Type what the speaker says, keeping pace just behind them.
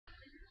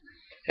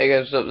Hey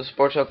guys, what's up? This is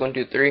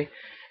Sports123,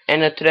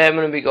 and today I'm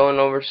going to be going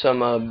over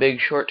some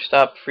big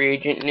shortstop free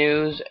agent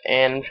news,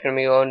 and I'm just going to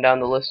be going down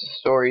the list of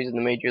stories in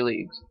the major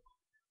leagues.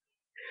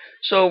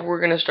 So we're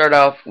going to start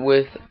off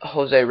with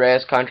Jose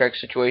Reyes' contract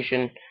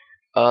situation.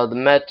 The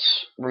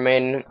Mets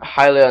remain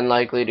highly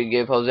unlikely to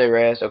give Jose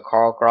Reyes a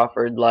Carl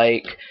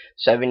Crawford-like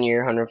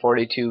 7-year,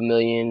 $142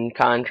 million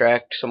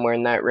contract, somewhere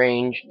in that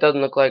range.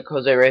 Doesn't look like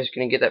Jose Reyes is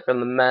going to get that from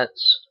the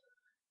Mets.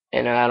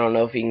 And I don't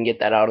know if he can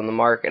get that out on the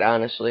market,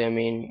 honestly. I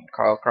mean,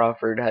 Carl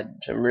Crawford had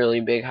some really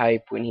big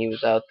hype when he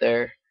was out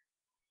there.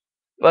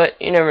 But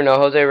you never know.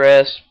 Jose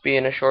Reyes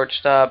being a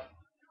shortstop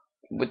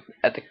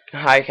at the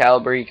high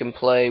caliber he can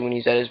play when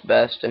he's at his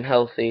best and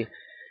healthy.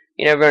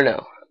 You never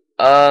know.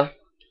 But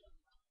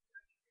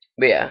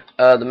yeah,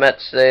 the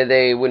Mets say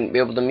they wouldn't be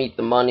able to meet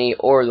the money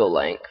or the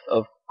length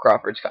of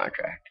Crawford's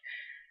contract.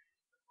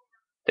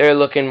 They're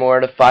looking more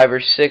at a 5 or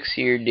 6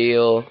 year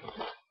deal,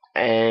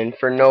 and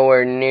for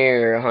nowhere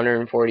near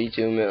 $142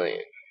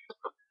 million.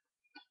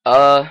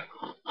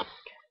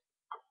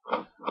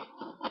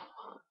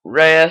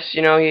 Reyes,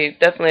 he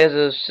definitely has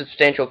a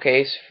substantial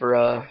case for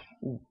a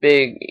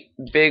big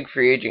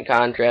free agent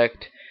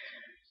contract.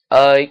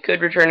 He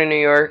could return to New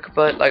York,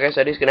 but like I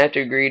said, he's gonna have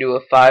to agree to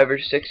a 5 or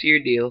 6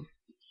 year deal.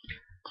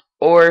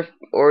 Or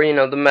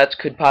the Mets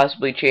could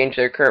possibly change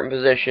their current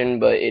position,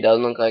 but it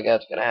doesn't look like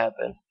that's gonna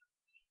happen.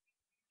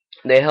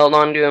 They held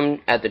on to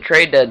him at the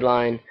trade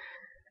deadline,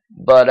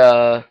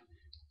 but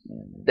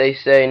they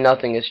say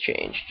nothing has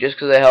changed. Just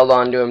because they held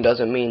on to him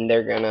doesn't mean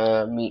they're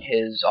gonna meet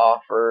his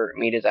offer,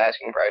 meet his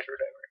asking price, or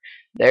whatever.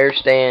 They're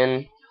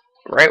staying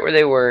right where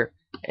they were,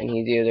 and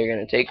he's either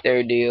gonna take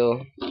their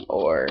deal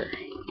or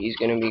he's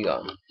gonna be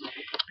gone.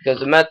 Because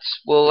the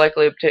Mets will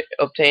likely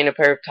obtain a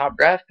pair of top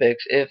draft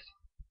picks if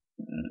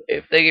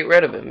they get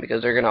rid of him,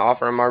 because they're gonna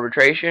offer him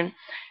arbitration,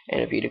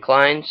 and if he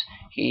declines,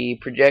 he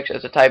projects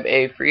as a Type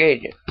A free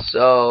agent.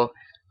 So,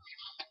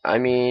 I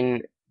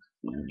mean,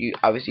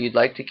 obviously you'd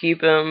like to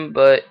keep him,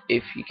 but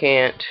if you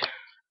can't,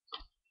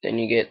 then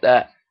you get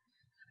that.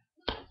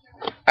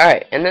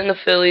 Alright, and then the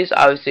Phillies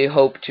obviously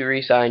hope to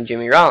re-sign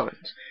Jimmy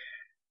Rollins.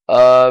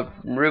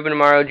 Ruben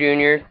Amaro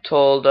Jr.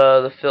 told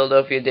the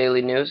Philadelphia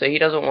Daily News that he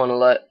doesn't want to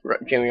let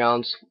Jimmy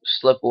Rollins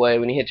slip away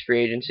when he hits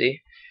free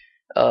agency.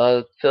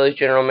 Phillies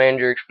general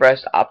manager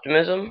expressed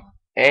optimism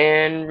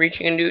and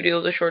reaching a new deal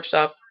with the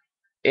shortstop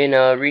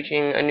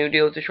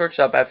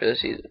after the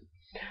season.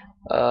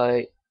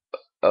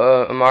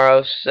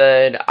 Amaro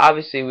said,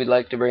 "Obviously, we'd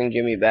like to bring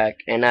Jimmy back,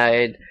 and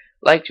I'd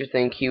like to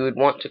think he would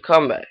want to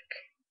come back."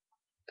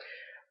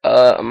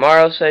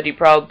 Amaro said he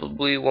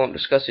probably won't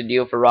discuss a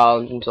deal for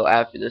Rollins until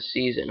after the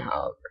season,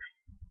 however.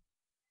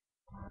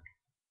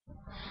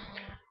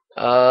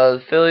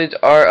 The Phillies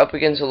are up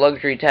against a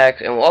luxury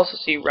tax, and we'll also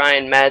see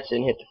Ryan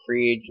Madson hit the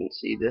free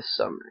agency this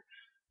summer.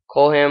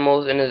 Cole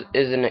Hamels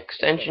is an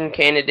extension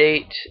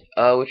candidate,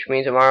 which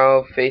means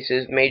Amaro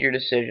faces major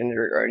decisions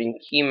regarding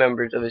key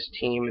members of his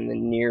team in the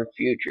near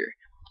future.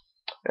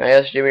 Now,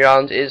 yes, Jimmy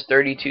Rollins is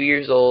 32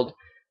 years old,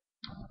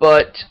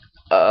 but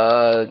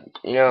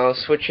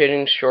switch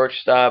hitting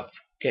shortstop,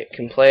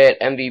 can play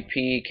at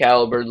MVP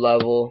caliber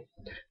level.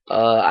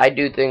 I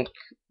do think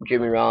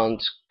Jimmy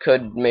Rollins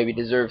could maybe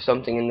deserve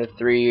something in the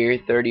 3-year,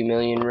 $30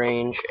 million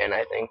range, and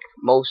I think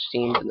most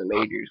teams in the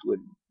majors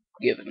would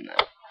give him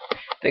that.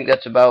 I think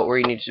that's about where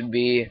he needs to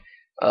be.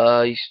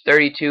 He's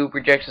 32,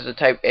 projects as a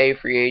Type A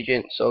free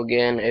agent, so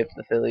again, if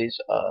the Phillies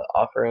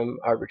offer him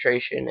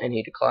arbitration and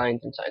he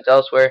declines and signs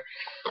elsewhere,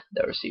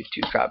 they'll receive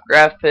 2 top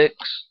draft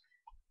picks.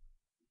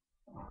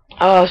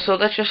 So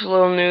that's just a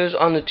little news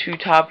on the 2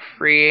 top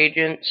free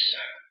agents.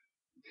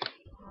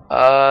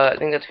 I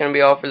think that's going to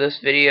be all for this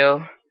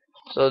video.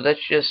 So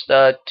that's just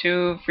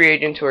 2 free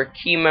agents who are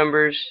key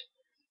members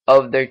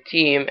of their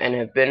team and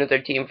have been with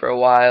their team for a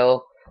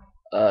while.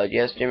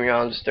 Yes, Jimmy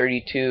Rollins is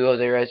 32,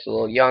 Jose Reyes is a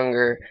little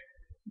younger,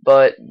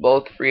 but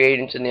both free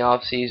agents in the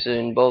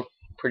offseason, both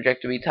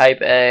project to be Type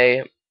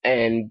A,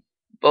 and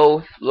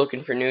both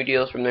looking for new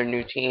deals from their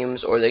new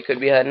teams, or they could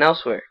be heading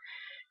elsewhere.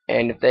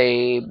 And if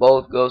they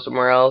both go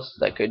somewhere else,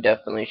 that could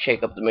definitely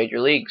shake up the major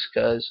leagues,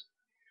 because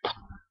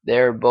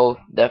they're both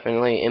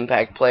definitely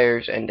impact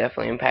players and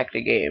definitely impact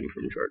the game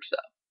from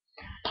shortstop.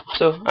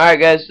 So, alright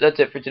guys, that's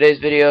it for today's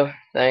video.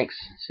 Thanks.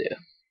 See ya.